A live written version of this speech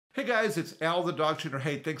Hey guys, it's Al the Dog Trainer.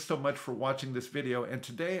 Hey, thanks so much for watching this video. And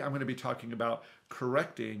today I'm going to be talking about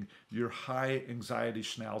correcting your high anxiety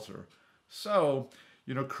schnauzer. So,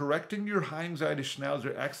 correcting your high anxiety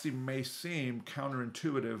schnauzer actually may seem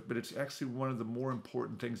counterintuitive, but it's actually one of the more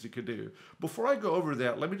important things you could do. Before I go over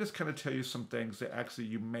that, let me just kind of tell you some things that actually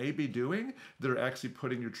you may be doing that are actually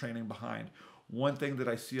putting your training behind. One thing that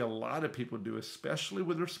I see a lot of people do, especially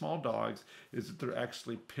with their small dogs, is that they're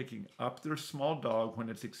actually picking up their small dog when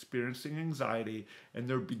it's experiencing anxiety and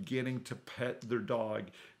they're beginning to pet their dog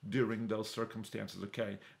during those circumstances.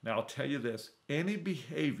 Okay, now I'll tell you this, any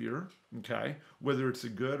behavior, okay, whether it's a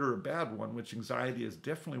good or a bad one, which anxiety is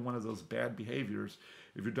definitely one of those bad behaviors.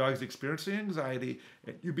 If your dog's experiencing anxiety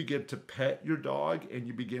and you begin to pet your dog and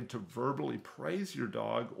you begin to verbally praise your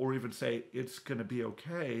dog or even say it's going to be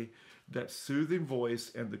okay, that soothing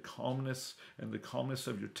voice and the calmness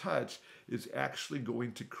of your touch is actually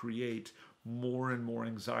going to create more and more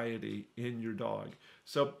anxiety in your dog.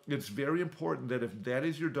 So it's very important that if that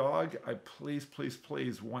is your dog, I please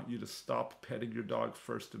want you to stop petting your dog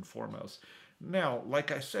first and foremost. Now,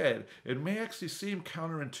 like I said, it may actually seem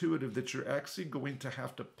counterintuitive that you're actually going to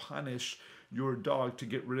have to punish your dog to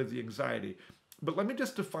get rid of the anxiety. But let me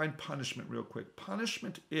just define punishment real quick.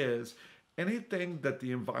 Punishment is anything that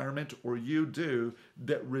the environment or you do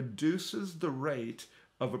that reduces the rate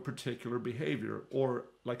of a particular behavior, or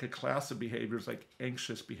like a class of behaviors like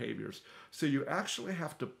anxious behaviors. So you actually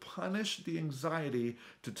have to punish the anxiety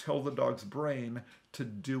to tell the dog's brain to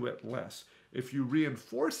do it less. If you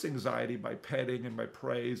reinforce anxiety by petting and by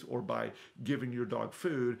praise or by giving your dog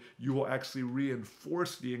food, you will actually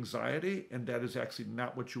reinforce the anxiety, and that is actually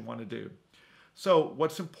not what you want to do. So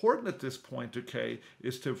what's important at this point, okay,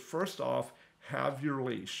 is to first off have your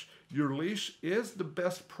leash. Your leash is the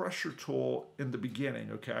best pressure tool in the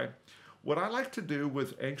beginning, okay? What I like to do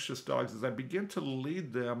with anxious dogs is I begin to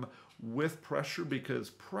lead them with pressure, because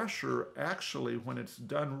pressure actually, when it's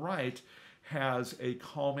done right, has a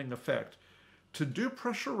calming effect. To do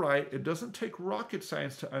pressure right, it doesn't take rocket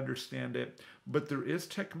science to understand it, but there is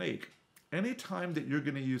technique. Anytime that you're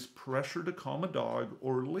going to use pressure to calm a dog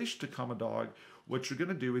or leash to calm a dog, what you're going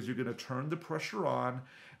to do is you're going to turn the pressure on,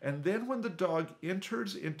 and then when the dog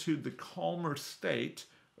enters into the calmer state,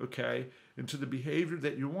 okay, into the behavior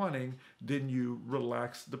that you're wanting, then you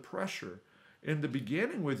relax the pressure. In the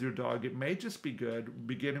beginning with your dog, it may just be good,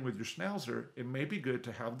 beginning with your schnauzer, it may be good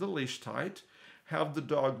to have the leash tight, have the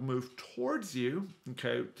dog move towards you,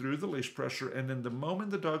 okay, through the leash pressure, and then the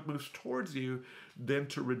moment the dog moves towards you, then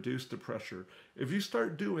to reduce the pressure. If you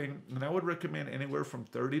start doing, and I would recommend anywhere from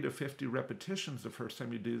 30 to 50 repetitions the first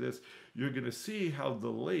time you do this, you're going to see how the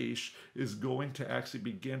leash is going to actually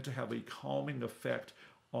begin to have a calming effect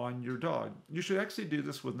on your dog. You should actually do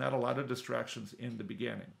this with not a lot of distractions in the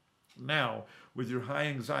beginning. Now, with your high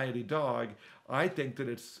anxiety dog, I think that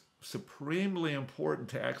it's supremely important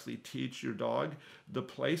to actually teach your dog the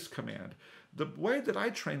place command. The way that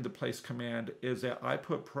I train the place command is that I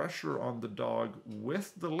put pressure on the dog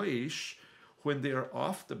with the leash when they're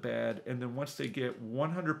off the bed, and then once they get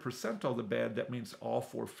 100% on the bed, that means all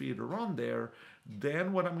 4 feet are on there,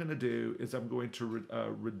 then what I'm going to do is I'm going to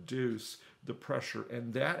reduce the pressure.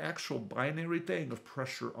 And that actual binary thing of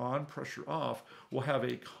pressure on, pressure off will have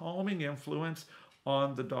a calming influence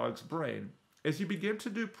on the dog's brain. As you begin to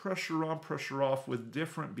do pressure on, pressure off with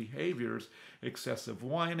different behaviors, excessive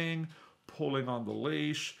whining, pulling on the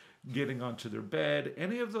leash, getting onto their bed,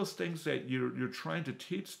 any of those things that you're trying to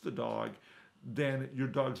teach the dog, then your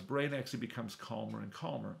dog's brain actually becomes calmer and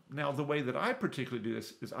calmer. Now, the way that I particularly do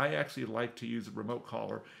this is I actually like to use a remote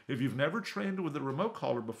collar. If you've never trained with a remote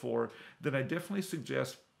collar before, then I definitely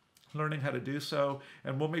suggest learning how to do so,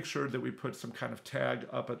 and we'll make sure that we put some kind of tag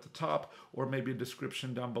up at the top or maybe a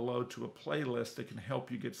description down below to a playlist that can help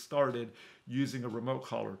you get started using a remote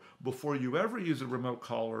collar. Before you ever use a remote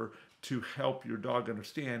collar to help your dog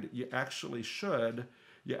understand, you actually should,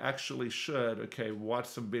 okay, watch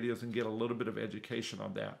some videos and get a little bit of education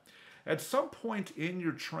on that. At some point in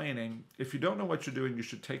your training, if you don't know what you're doing, you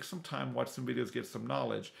should take some time, watch some videos, get some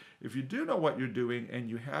knowledge. If you do know what you're doing and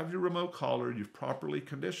you have your remote collar, you've properly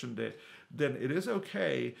conditioned it, then it is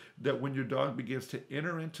okay that when your dog begins to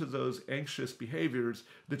enter into those anxious behaviors,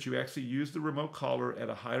 that you actually use the remote collar at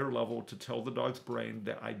a higher level to tell the dog's brain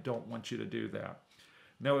that I don't want you to do that.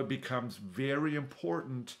 Now, it becomes very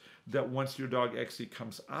important that once your dog actually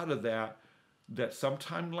comes out of that, that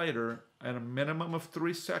sometime later, at a minimum of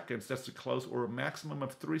 3 seconds, that's a close, or a maximum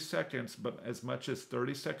of 3 seconds, but as much as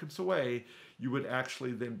 30 seconds away, you would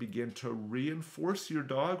actually then begin to reinforce your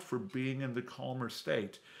dog for being in the calmer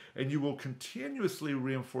state. And you will continuously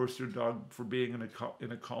reinforce your dog for being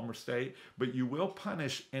in a calmer state, but you will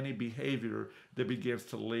punish any behavior that begins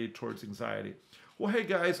to lead towards anxiety. Well, hey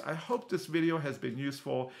guys, I hope this video has been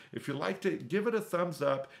useful. If you liked it, give it a thumbs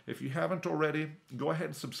up. If you haven't already, go ahead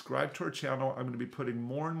and subscribe to our channel. I'm going to be putting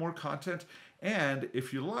more and more content. And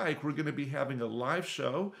if you like, we're going to be having a live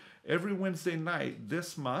show every Wednesday night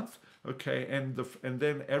this month, okay, and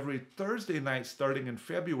then every Thursday night starting in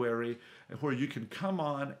February, where you can come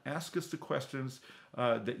on, ask us the questions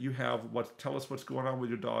that you have, tell us what's going on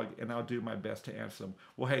with your dog, and I'll do my best to answer them.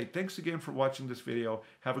 Well, hey, thanks again for watching this video.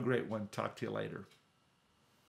 Have a great one. Talk to you later.